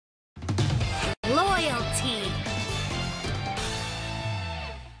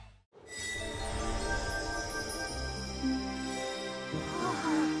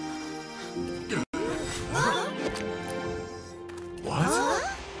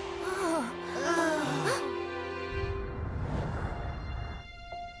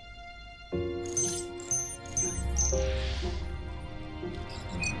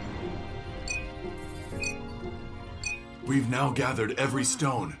We've now gathered every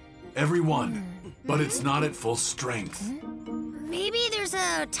stone. Every one. But it's not at full strength. Maybe there's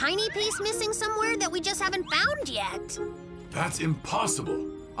a tiny piece missing somewhere that we just haven't found yet. That's impossible.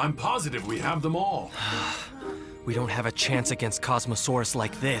 I'm positive we have them all. We don't have a chance against Cosmosaurus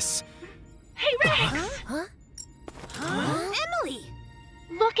like this. Hey, Rex! Emily!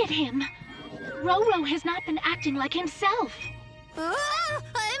 Look at him. Roro has not been acting like himself. Emily?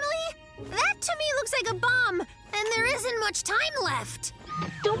 That to me looks like a bomb, and there isn't much time left.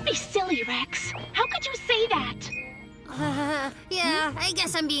 Don't be silly, Rex. How could you say that? Yeah, I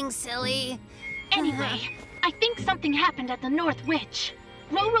guess I'm being silly. Anyway, I think something happened at the North Witch.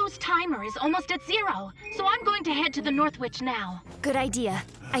 Roro's timer is almost at 0, so I'm going to head to the North Witch now. Good idea.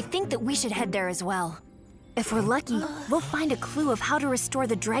 I think that we should head there as well. If we're lucky, we'll find a clue of how to restore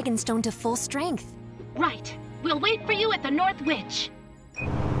the Dragonstone to full strength. Right. We'll wait for you at the North Witch.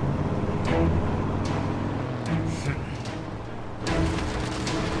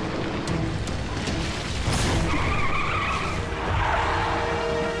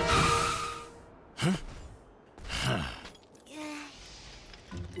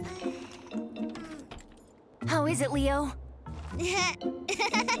 How is it, Leo? Leo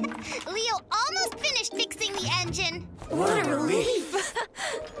almost finished fixing the engine. What a relief!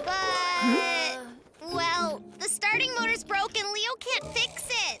 But, well, the starting motor's broken. Leo can't fix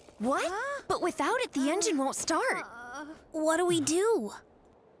it. What? But without it, the engine won't start. What do we do?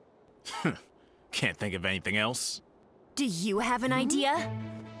 Can't think of anything else. Do you have an idea?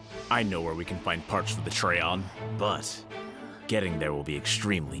 I know where we can find parts for the Treon, but getting there will be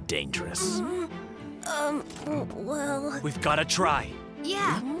extremely dangerous. Well... We've gotta try.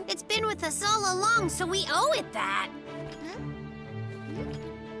 Yeah, it's been with us all along, so we owe it that.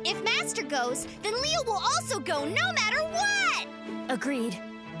 If Master goes, then Leo will also go, no matter what! Agreed.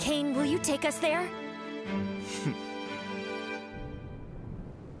 Kane, will you take us there?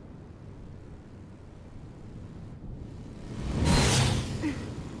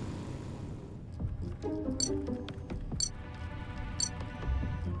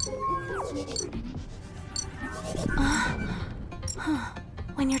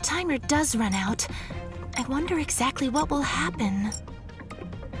 When your timer does run out, I wonder exactly what will happen.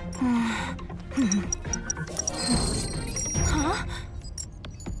 Huh?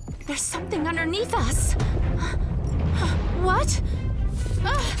 There's something underneath us. What?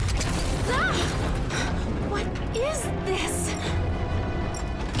 What is this?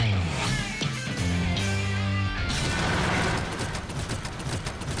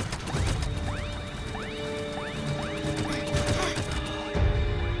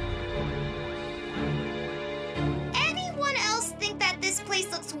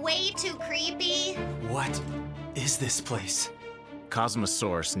 Way too creepy. What is this place?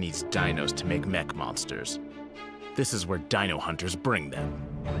 Cosmosaurus needs dinos to make mech monsters. This is where dino hunters bring them.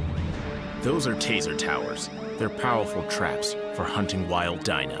 Those are taser towers. They're powerful traps for hunting wild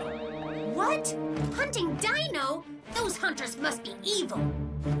dino. What? Hunting dino? Those hunters must be evil.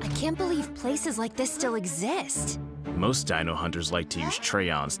 I can't believe places like this still exist. Most dino hunters like to use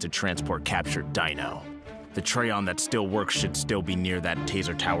Treons to transport captured dino. The Treon that still works should still be near that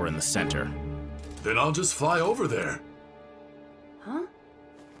taser tower in the center. Then I'll just fly over there. Huh?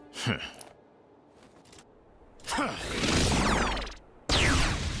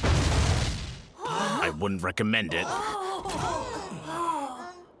 I wouldn't recommend it.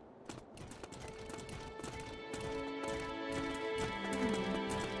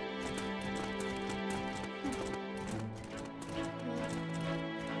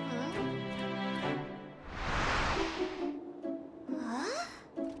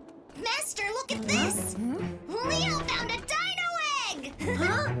 Master, look at this! Leo found a dino egg!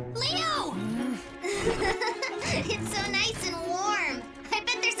 Huh? Leo! It's so nice and warm. I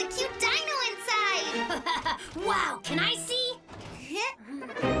bet there's a cute dino inside. Wow, can I see?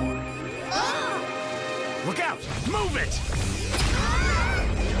 Oh! Look out! Move it!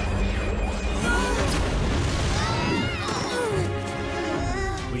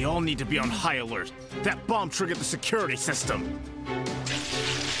 We all need to be on high alert. That bomb triggered the security system.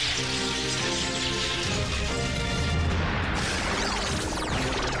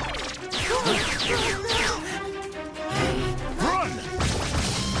 Run!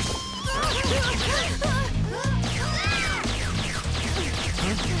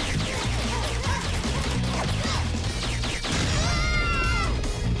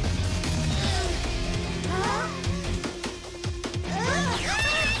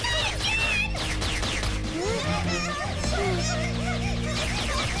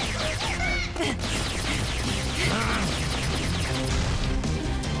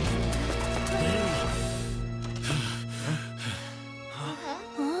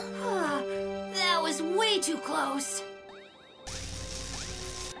 too close.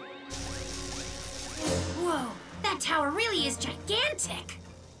 Whoa, that tower really is gigantic.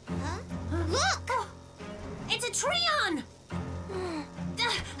 Huh? Look! It's a Treon!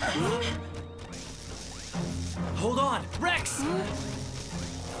 Hold on, Rex!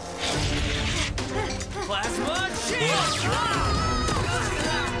 Plasma shield!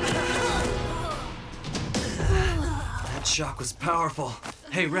 That shock was powerful.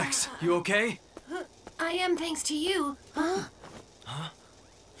 Hey, Rex, you okay? I am thanks to you. Huh?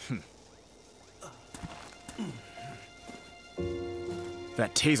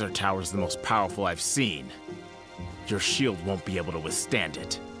 That taser tower's the most powerful I've seen. Your shield won't be able to withstand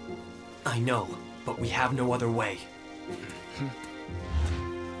it. I know, but we have no other way.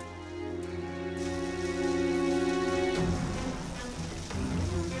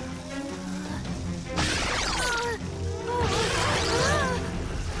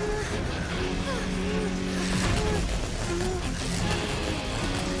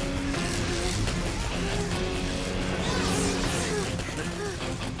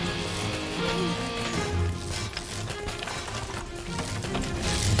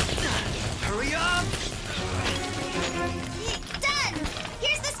 Hurry up! Done!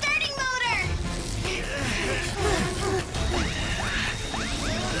 Here's the starting motor!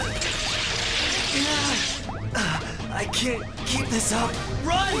 I can't keep this up.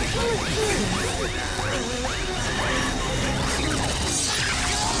 Run!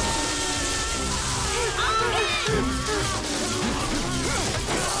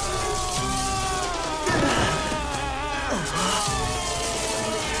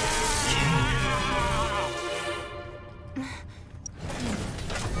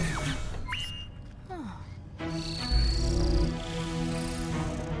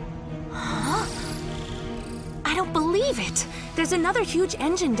 I don't believe it! There's another huge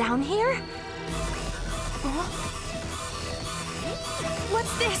engine down here?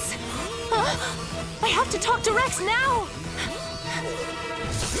 What's this? I have to talk to Rex now!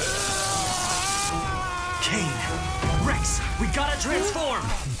 Kane! Rex! We gotta transform!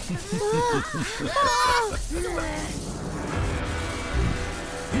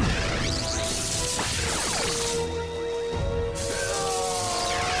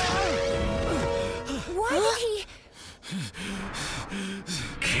 Why did he...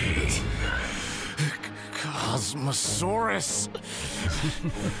 Cosmosaurus!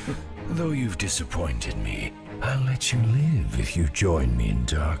 Though you've disappointed me, I'll let you live if you join me in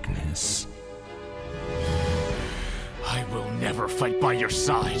darkness. I will never fight by your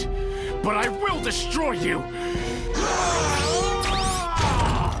side, but I will destroy you!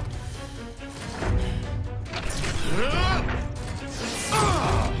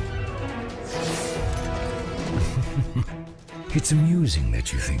 It's amusing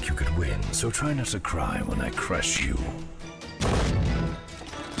that you think you could win, so try not to cry when I crush you.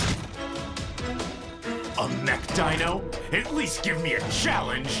 A mech dino? At least give me a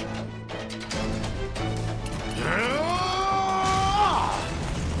challenge!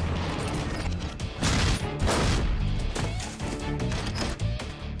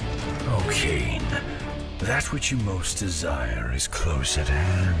 Oh, Kane, that which you most desire is close at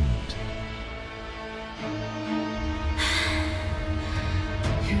hand.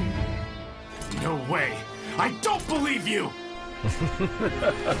 No way! I don't believe you!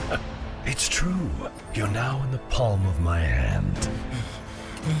 It's true. You're now in the palm of my hand.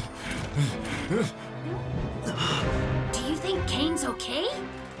 Do you think Kane's okay?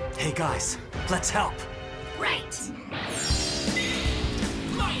 Hey guys, let's help! Right.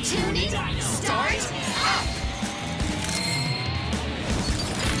 Tuning, start, up!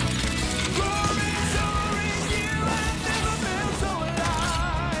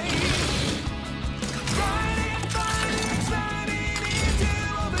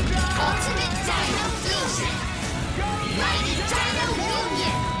 Ultimate Dino Fusion! Mighty Dino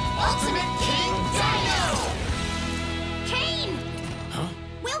Union! Ultimate King Dino! Kane! Huh?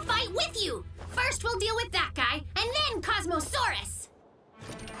 We'll fight with you! First we'll deal with that guy, and then Cosmosaurus!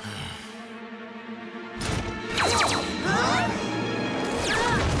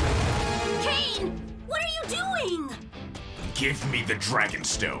 Kane! What are you doing? Give me the Dragon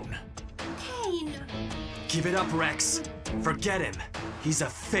Stone. Kane... Give it up, Rex. Forget him. He's a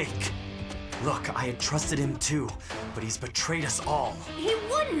fake. Look, I had trusted him too, but he's betrayed us all. He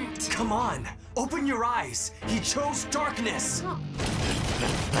wouldn't! Come on, open your eyes. He chose darkness.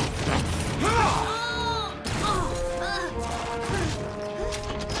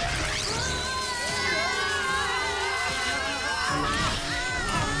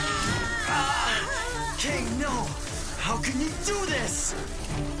 King, no! How can you do this?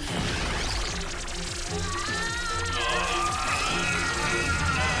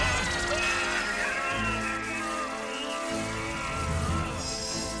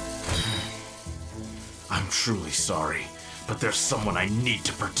 I'm truly sorry, but there's someone I need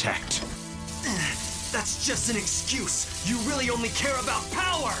to protect. That's just an excuse. You really only care about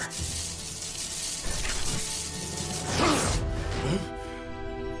power.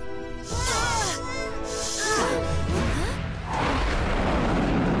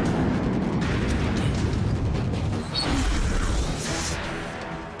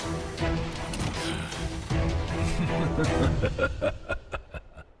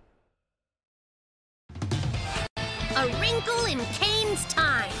 A wrinkle in Kane's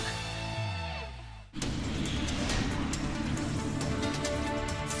time.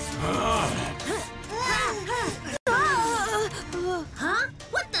 Huh?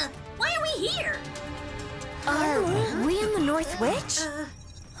 What the? Why are we here? Are we in the North Witch?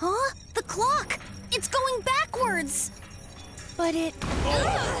 Huh? The clock! It's going backwards! But it...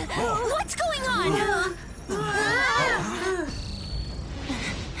 What's going on?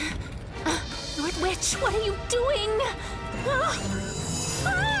 North Witch, what are you doing?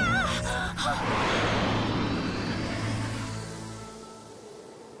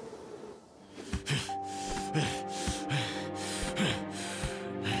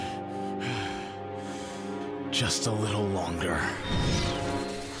 Just a little longer.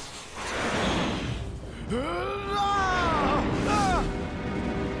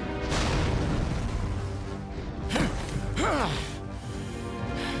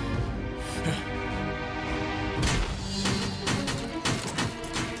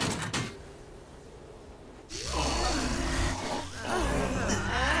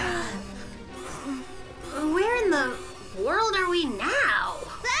 Where in the world are we now?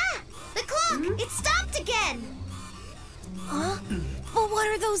 Ah! The clock! It stopped again! Huh? Well, what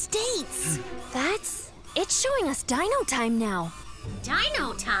are those dates? It's showing us Dino time now.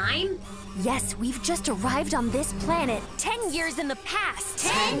 Dino time? Yes, we've just arrived on this planet 10 years in the past.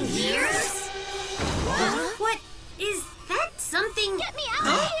 10 years? What is that something? Get me out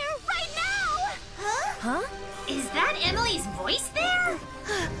of here right now! Huh? Is that Emily's voice there?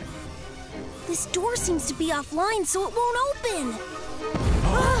 This door seems to be offline, so it won't open.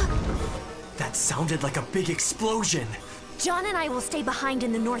 That sounded like a big explosion. John and I will stay behind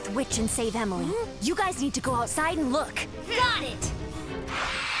in the North Witch and save Emily. You guys need to go outside and look. Got it!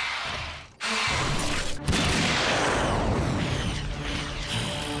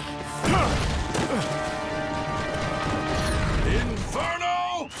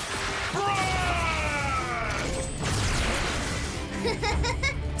 Inferno!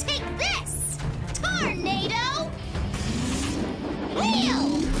 Take this! Tornado!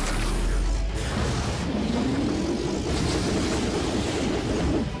 Wheel!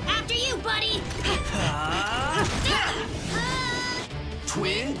 After you, buddy!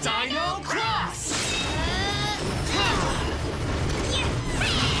 Twin Dino Cross!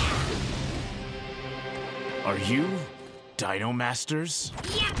 Are you Dino Masters?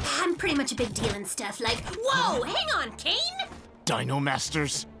 Yeah, I'm pretty much a big deal in stuff like, whoa, hang on, Kane! Dino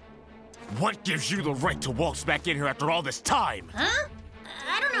Masters? What gives you the right to waltz back in here after all this time? Huh?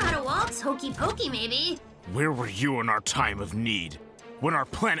 I don't know how to waltz, hokey pokey maybe. Where were you in our time of need? When our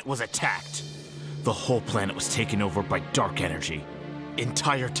planet was attacked? The whole planet was taken over by dark energy.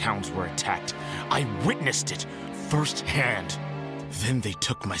 Entire towns were attacked. I witnessed it firsthand. Then they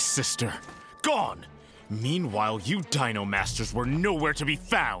took my sister. Gone! Meanwhile, you Dino Masters were nowhere to be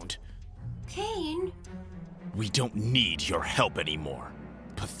found. Kane? We don't need your help anymore.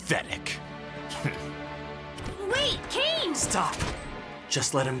 Pathetic. Wait, Kane! Stop.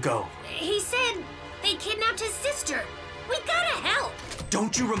 Just let him go. He said they kidnapped his sister. We gotta help!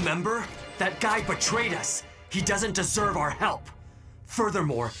 Don't you remember? That guy betrayed us. He doesn't deserve our help.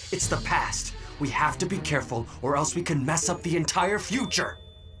 Furthermore, it's the past. We have to be careful or else we can mess up the entire future.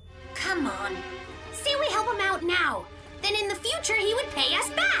 Come on. Say we help him out now. Then in the future he would pay us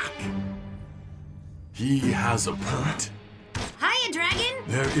back. He has a point. Hiya, Dragon!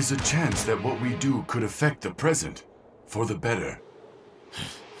 There is a chance that what we do could affect the present. For the better.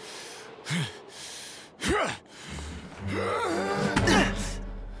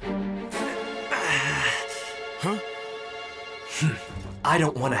 Huh? I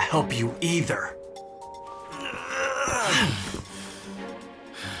don't want to help you either.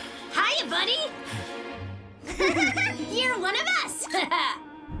 Hiya, buddy! You're one of us!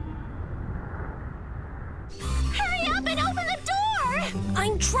 Hurry up and open the door!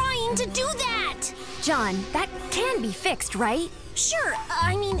 I'm trying to do that! John, that can be fixed, right? Sure.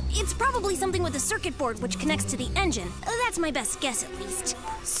 I mean, it's probably something with the circuit board which connects to the engine. That's my best guess, at least.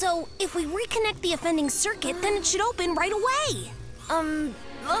 So, if we reconnect the offending circuit, then it should open right away. Oh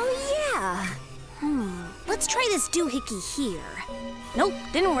yeah. Let's try this doohickey here. Nope,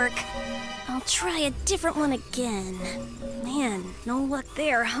 didn't work. I'll try a different one again. Man, no luck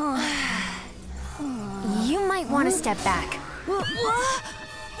there, huh? You might want to step back. Rakina,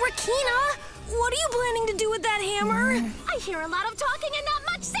 what are you planning to do with that hammer? I hear a lot of talking and not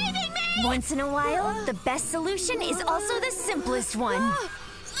much saving me! Once in a while, the best solution is also the simplest one.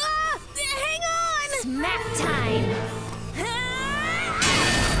 Hang on! Smack time!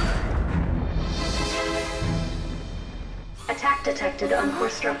 Attack detected on core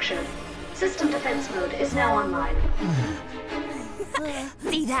structure. System defense mode is now online.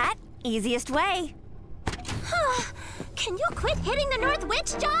 See that? Easiest way. Can you quit hitting the North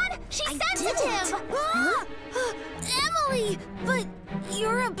Witch, John? She's sensitive! Emily, but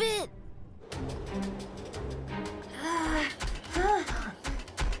you're a bit...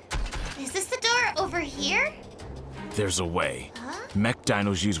 Is this the door over here? There's a way. Mech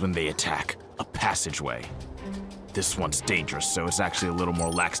dinos use when they attack. A passageway. This one's dangerous, so it's actually a little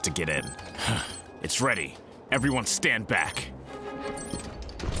more lax to get in. It's ready. Everyone stand back.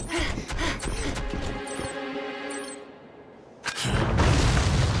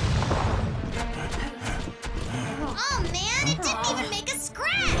 Oh man, it didn't even make a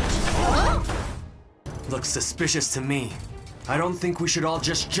scratch! Looks suspicious to me. I don't think we should all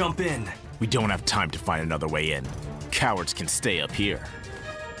just jump in. We don't have time to find another way in. Cowards can stay up here.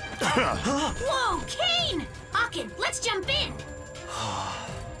 Whoa, Kane! Akin, let's jump in!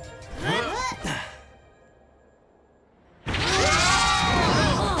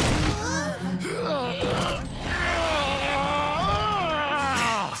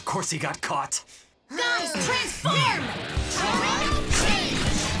 Of course he got caught. Guys, transform!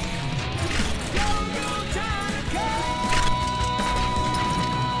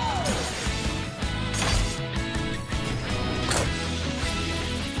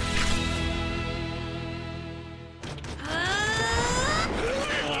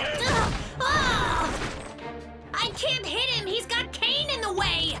 I can't hit him! He's got Kane in the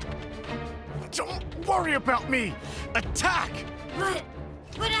way! Don't worry about me! Attack! But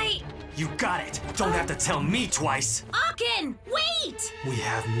I... You got it. Don't have to tell me twice. Akin, wait! We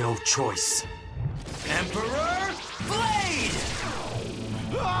have no choice. Emperor Blade!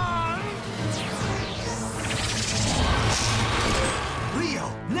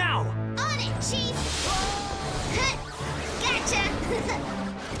 Leo, now! On it, Chief! Gotcha!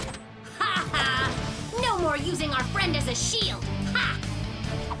 Ha ha! No more using our friend as a shield! Ha!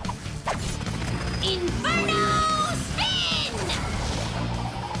 Inferno spin!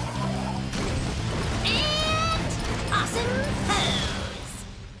 And awesome pose!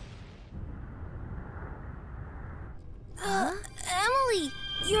 Emily,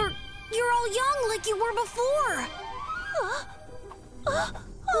 you're all young like you were before. I'm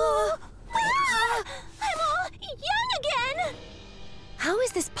all young again! How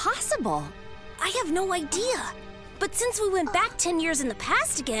is this possible? I have no idea. But since we went back 10 years in the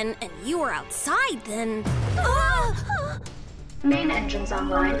past again, and you were outside, then... Main engines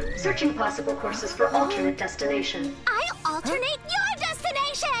online. Searching possible courses for alternate destination. I'll alternate your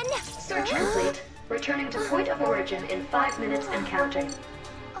destination! Search complete. Returning to point of origin in 5 minutes and counting.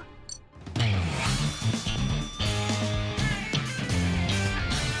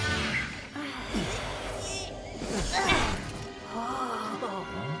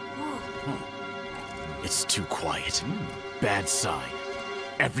 It's too quiet. Bad sign.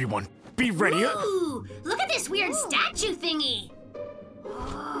 Everyone, be ready. Ooh, look at this weird statue thingy!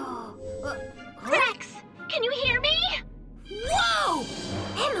 Rex, can you hear me? Whoa!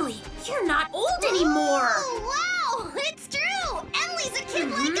 Emily, you're not old anymore! Oh, wow! It's true! Emily's a kid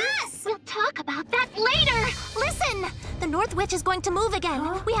like us! We'll talk about that later! Listen! The North Witch is going to move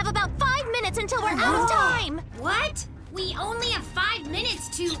again. We have about 5 minutes until we're out of time! What? We only have 5 minutes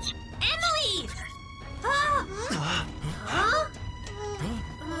to... Emily! Huh?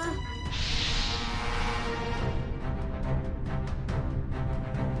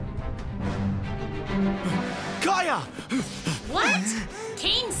 Kaya! What?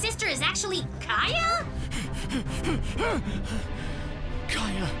 Kane's sister is actually Kaya?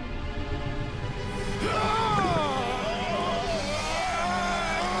 Kaya!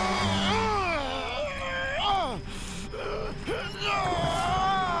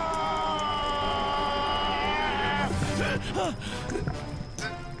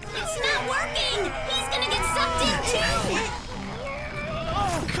 It's not working! He's gonna get sucked in too!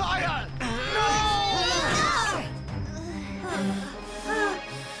 Oh, Kaya! No!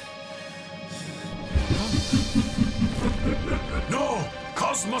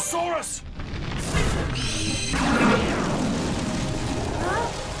 Cosmosaurus!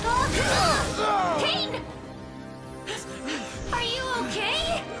 Kane! Are you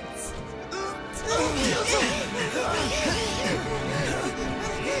okay?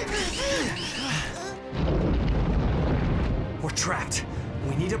 We're trapped.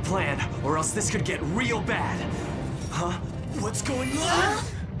 We need a plan, or else this could get real bad. Huh? What's going on?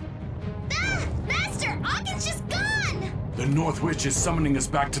 Master, Ogden's just gone! The North Witch is summoning us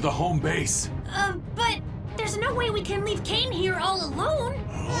back to the home base. But there's no way we can leave Kane here all alone.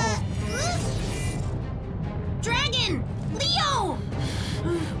 Dragon! Leo!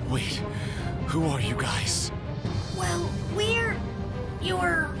 Wait, who are you guys? Well, we're...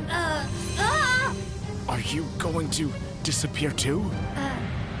 your, Are you going to disappear too?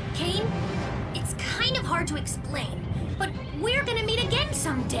 Kane, it's kind of hard to explain, but we're gonna meet again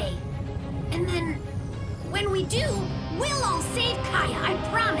someday. And then, when we do, we'll all save Kaya, I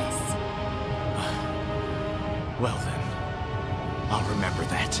promise. Well then, I'll remember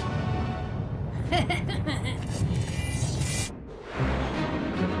that.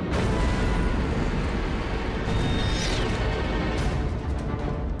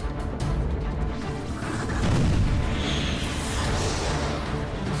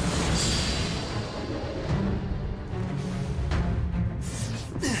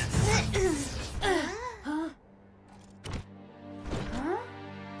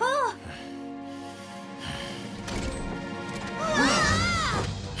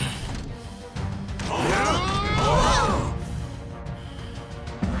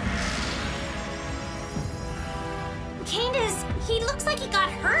 He looks like he got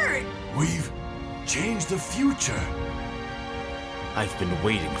hurt. We've changed the future. I've been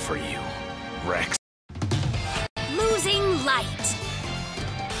waiting for you, Rex. Losing light.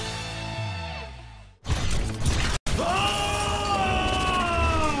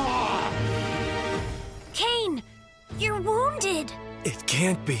 Kane, you're wounded. It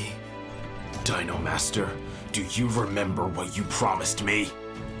can't be. Dino Master, do you remember what you promised me?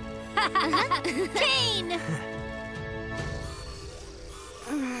 Kane!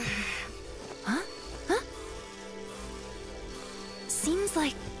 Seems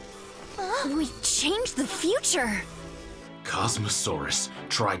like we changed the future. Cosmosaurus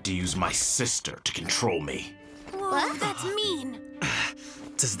tried to use my sister to control me. Whoa, that's mean.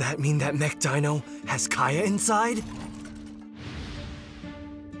 Does that mean that Mech Dino has Kaya inside?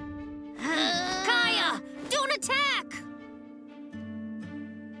 Kaya, don't attack!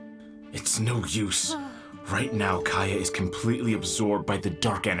 It's no use. Right now, Kaya is completely absorbed by the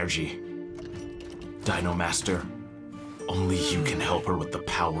dark energy. Dino Master, only you can help her with the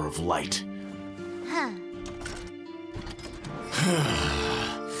power of light.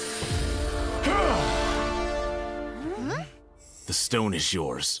 The stone is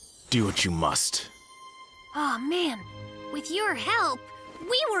yours. Do what you must. Oh man, with your help,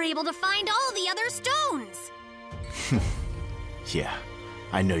 we were able to find all the other stones. Yeah,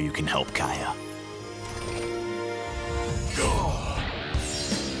 I know you can help Kaya.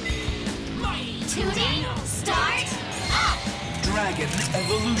 Tuning, start, up! Dragon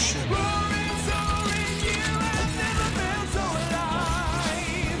evolution.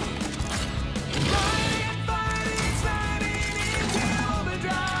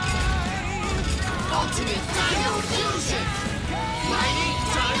 Ultimate Dino Fusion! Mighty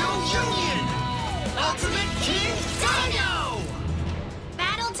Dino Union! Ultimate King Dino!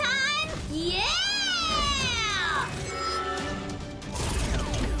 Battle time? Yeah!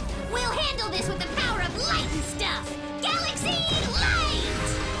 We'll handle this with the power of light and stuff! Galaxy Light!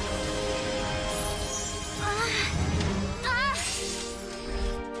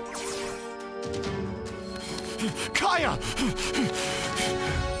 Kaya!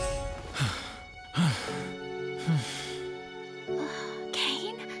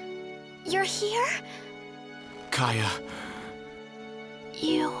 Kane, you're here? Kaya.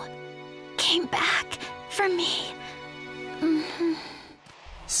 You came back for me.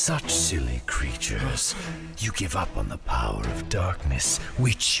 Such silly creatures. You give up on the power of darkness,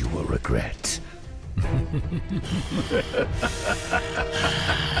 which you will regret.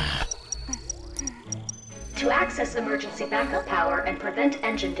 To access emergency backup power and prevent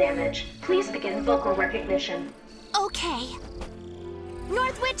engine damage, please begin vocal recognition. Okay.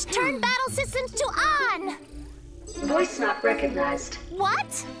 Northwich, turn battle systems to on! Voice not recognized.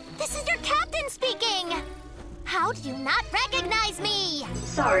 What? This is your captain speaking! How do you not recognize me?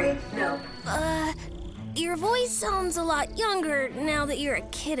 Sorry, no. Your voice sounds a lot younger now that you're a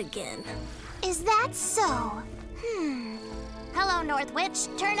kid again. Is that so? Hello, Northwich,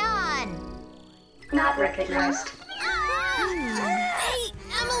 turn on! Not recognized. Hey,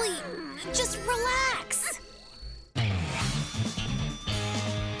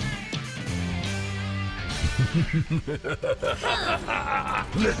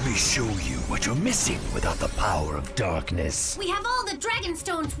 Let me show you what you're missing without the power of darkness. We have all the dragon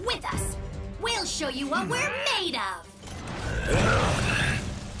stones with us. We'll show you what we're made of.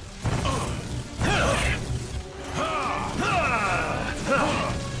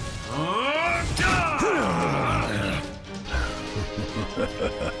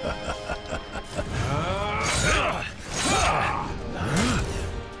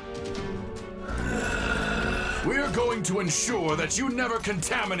 We're going to ensure that you never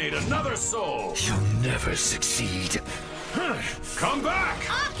contaminate another soul. You'll never succeed. Come back!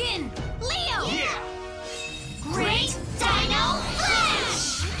 Akin! Leo! Yeah! Great Dino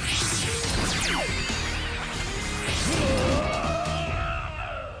Flash!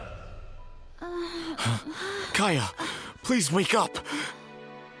 Kaya, please wake up.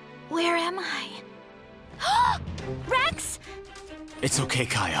 Where am I? Rex! It's okay,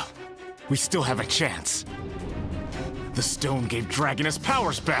 Kaya. We still have a chance. The stone gave Dragon his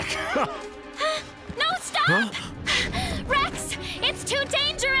powers back. No, stop! Rex, it's too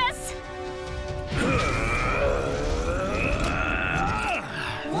dangerous!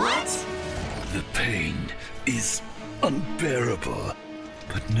 What? The pain is unbearable,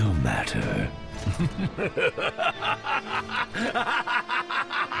 but no matter.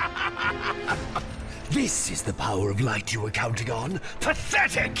 This is the power of light you were counting on?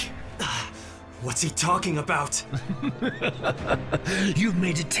 Pathetic! What's he talking about? You've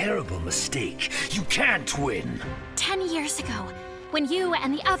made a terrible mistake. You can't win. 10 years ago, when you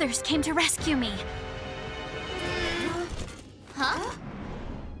and the others came to rescue me. Huh?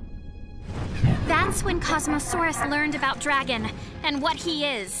 That's when Cosmosaurus learned about Dragon and what he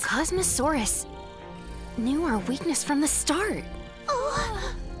is. Cosmosaurus knew our weakness from the start.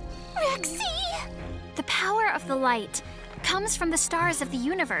 Oh, Rexy! The power of the light comes from the stars of the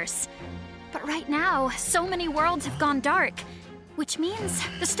universe. But right now, so many worlds have gone dark, which means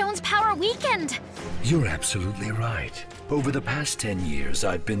the stone's power weakened. You're absolutely right. Over the past 10 years,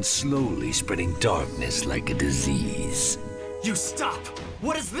 I've been slowly spreading darkness like a disease. You stop!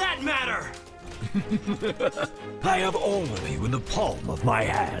 What does that matter? I have all of you in the palm of my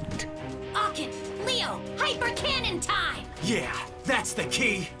hand. Akin, Leo, hyper cannon time! Yeah, that's the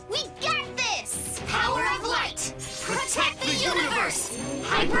key. We got this! Power of light! Protect the universe!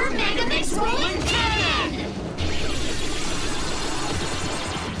 Hyper Mega Mix Rolling Cannon!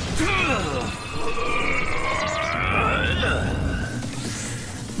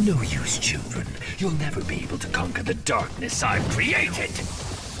 No use, children. You'll never be able to conquer the darkness I've created.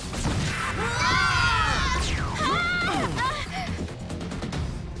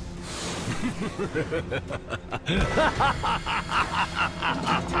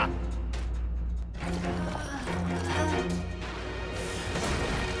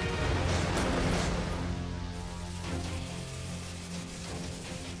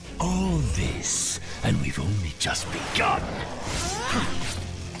 All this, and we've only just begun.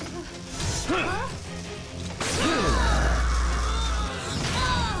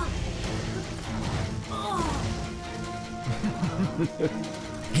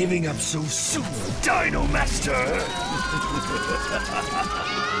 Giving up so soon, Dino Master!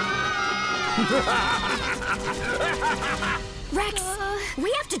 Rex,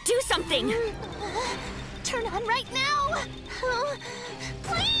 we have to do something! Turn on right now!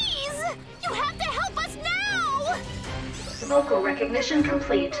 Please! You have to help us now! Vocal recognition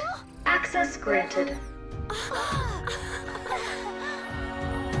complete. Access granted.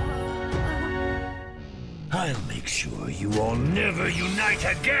 I'll make sure you all never unite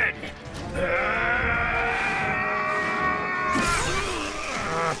again!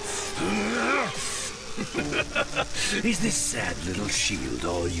 Is this sad little shield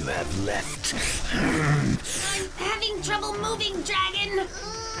all you have left? I'm having trouble moving, Dragon!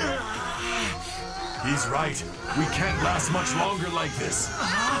 He's right. We can't last much longer like this.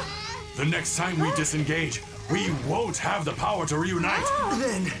 The next time we disengage, we won't have the power to reunite.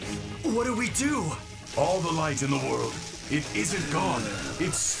 Then, what do we do? All the light in the world, it isn't gone.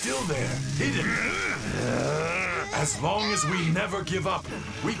 It's still there, hidden. As long as we never give up,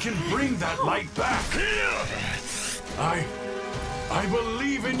 we can bring that light back. I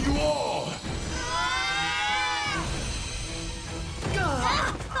believe in you all.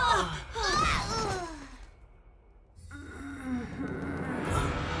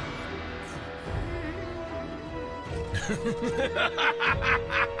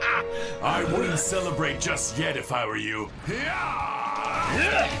 I wouldn't celebrate just yet if I were you.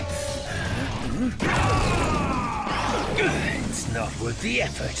 It's not worth the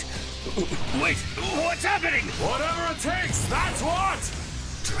effort. Wait, what's happening? Whatever it takes, that's what!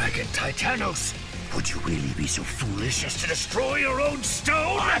 Dragon Titanos, Would you really be so foolish as to destroy your own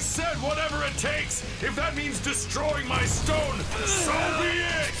stone? I said whatever it takes! If that means destroying my stone, so be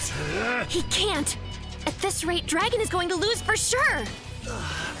it! He can't! At this rate, Dragon is going to lose for sure!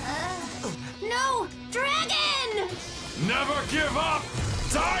 No! Dragon! Never give up!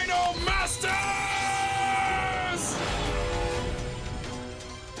 Dino Masters!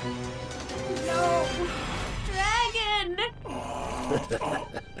 No! Dragon!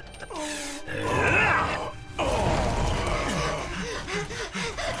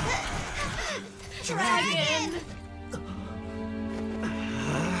 Dragon!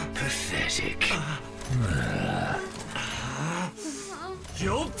 Pathetic.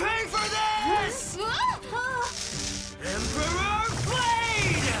 You'll pay for this! Emperor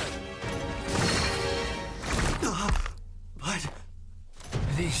Blade! But...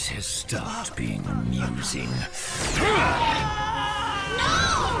 This has stopped being amusing. No!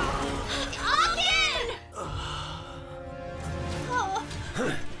 Again!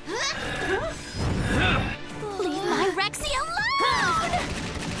 Leave my Rexy alone!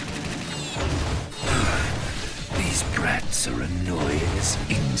 These brats are annoying as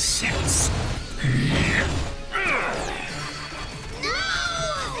insects.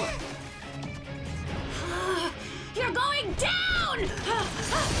 No! You're going down!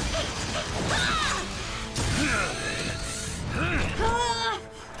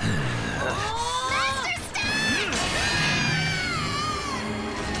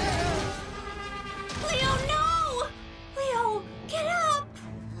 Leo, no! Leo, get up!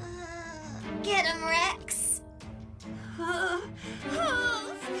 Get him, Rex.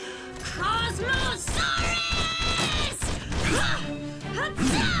 Cosmosaurus!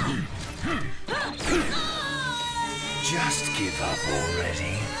 Just give up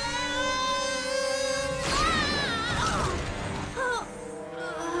already.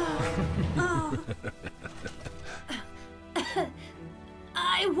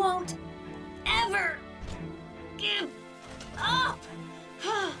 I won't ever give up.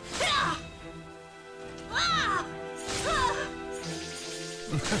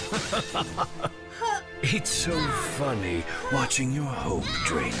 It's so funny watching your hope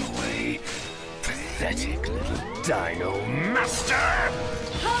drain away. Pathetic little Dino Master!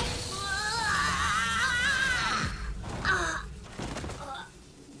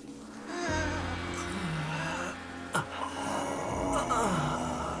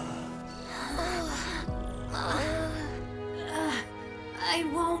 I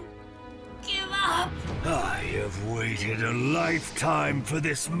won't give up. I have waited a lifetime for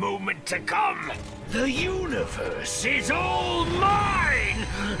this moment to come. The universe is all mine!